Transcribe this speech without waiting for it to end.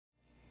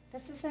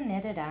This is a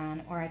knitted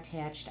on or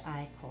attached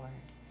I-cord.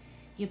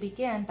 You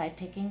begin by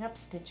picking up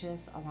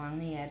stitches along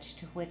the edge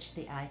to which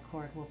the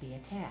I-cord will be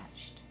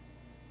attached.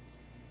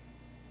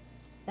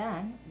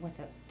 Then, with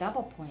a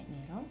double point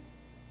needle,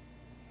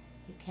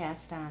 you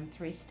cast on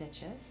 3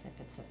 stitches, if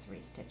it's a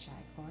 3-stitch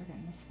I-cord,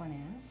 and this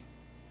one is.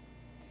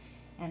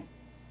 And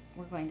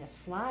we're going to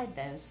slide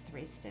those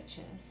 3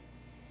 stitches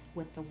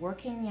with the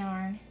working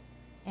yarn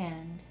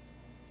end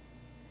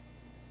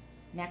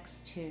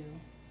next to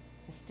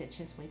the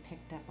stitches we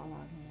picked up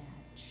along the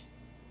edge.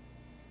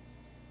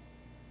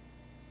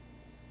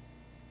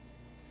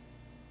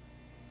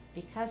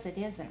 Because it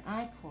is an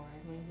I-cord,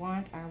 we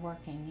want our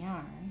working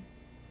yarn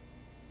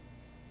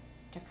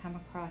to come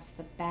across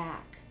the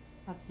back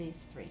of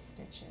these 3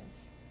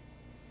 stitches.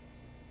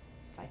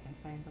 If I can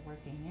find the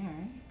working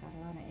yarn, got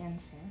a lot of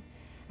ends here,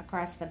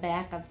 across the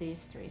back of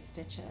these 3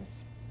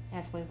 stitches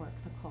as we work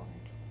the cord.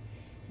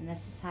 And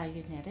this is how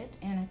you knit it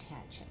and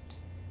attach it.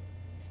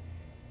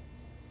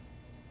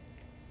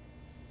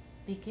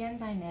 Begin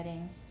by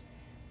knitting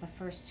the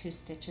first 2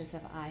 stitches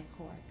of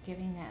I-cord,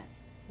 giving that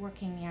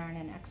working yarn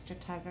an extra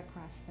tug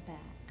across the back.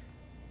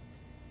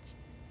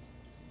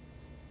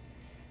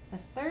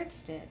 The 3rd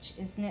stitch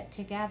is knit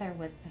together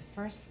with the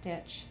first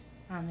stitch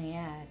on the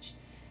edge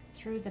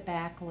through the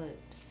back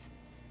loops.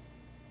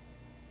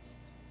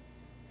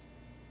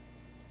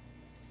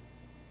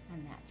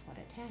 And that's what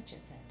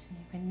attaches it. And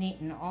you can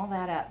neaten all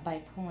that up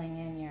by pulling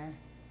in your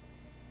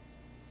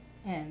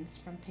ends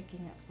from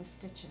picking up the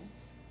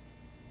stitches.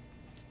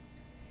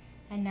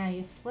 And now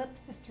you slip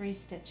the 3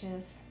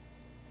 stitches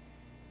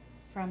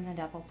from the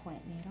double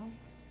point needle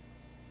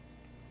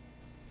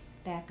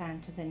back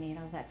onto the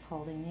needle that's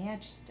holding the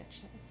edge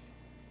stitches.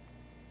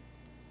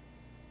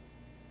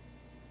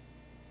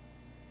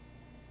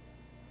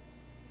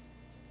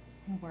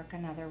 And work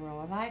another row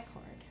of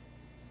I-cord.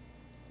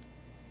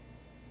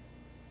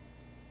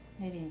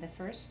 Knitting the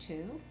first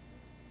 2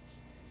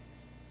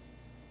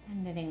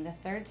 and knitting the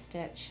 3rd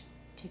stitch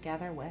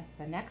together with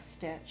the next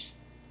stitch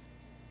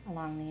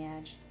along the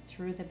edge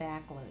through the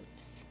back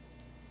loops.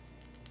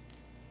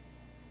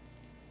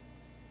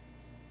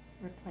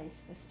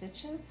 Replace the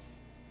stitches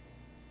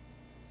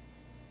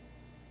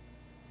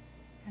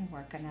and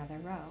work another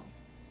row.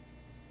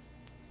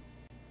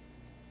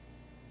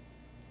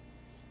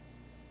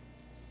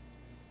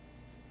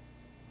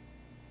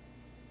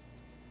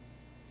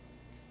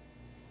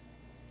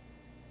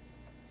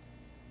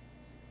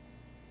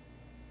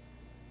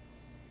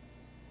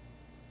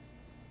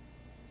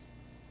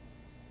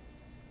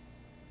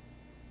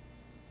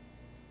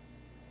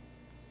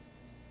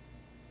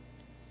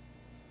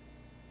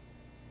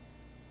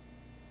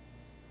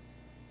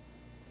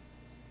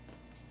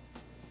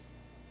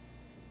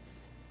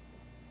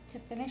 To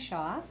finish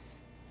off,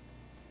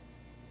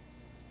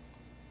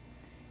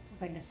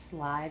 we're going to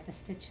slide the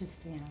stitches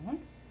down.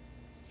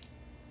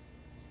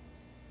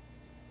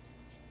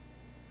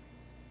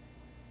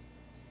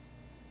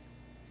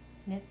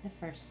 Knit the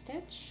first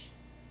stitch.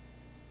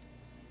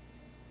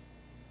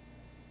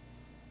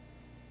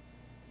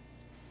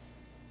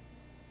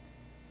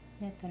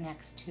 Knit the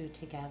next 2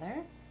 together.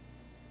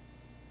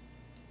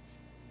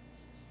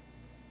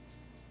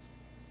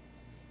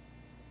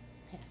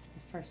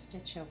 First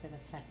stitch over the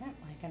second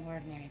like an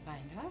ordinary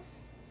bind off,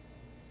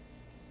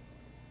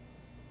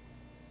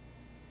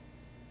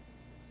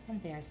 and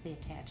there's the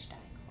attached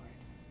I-cord.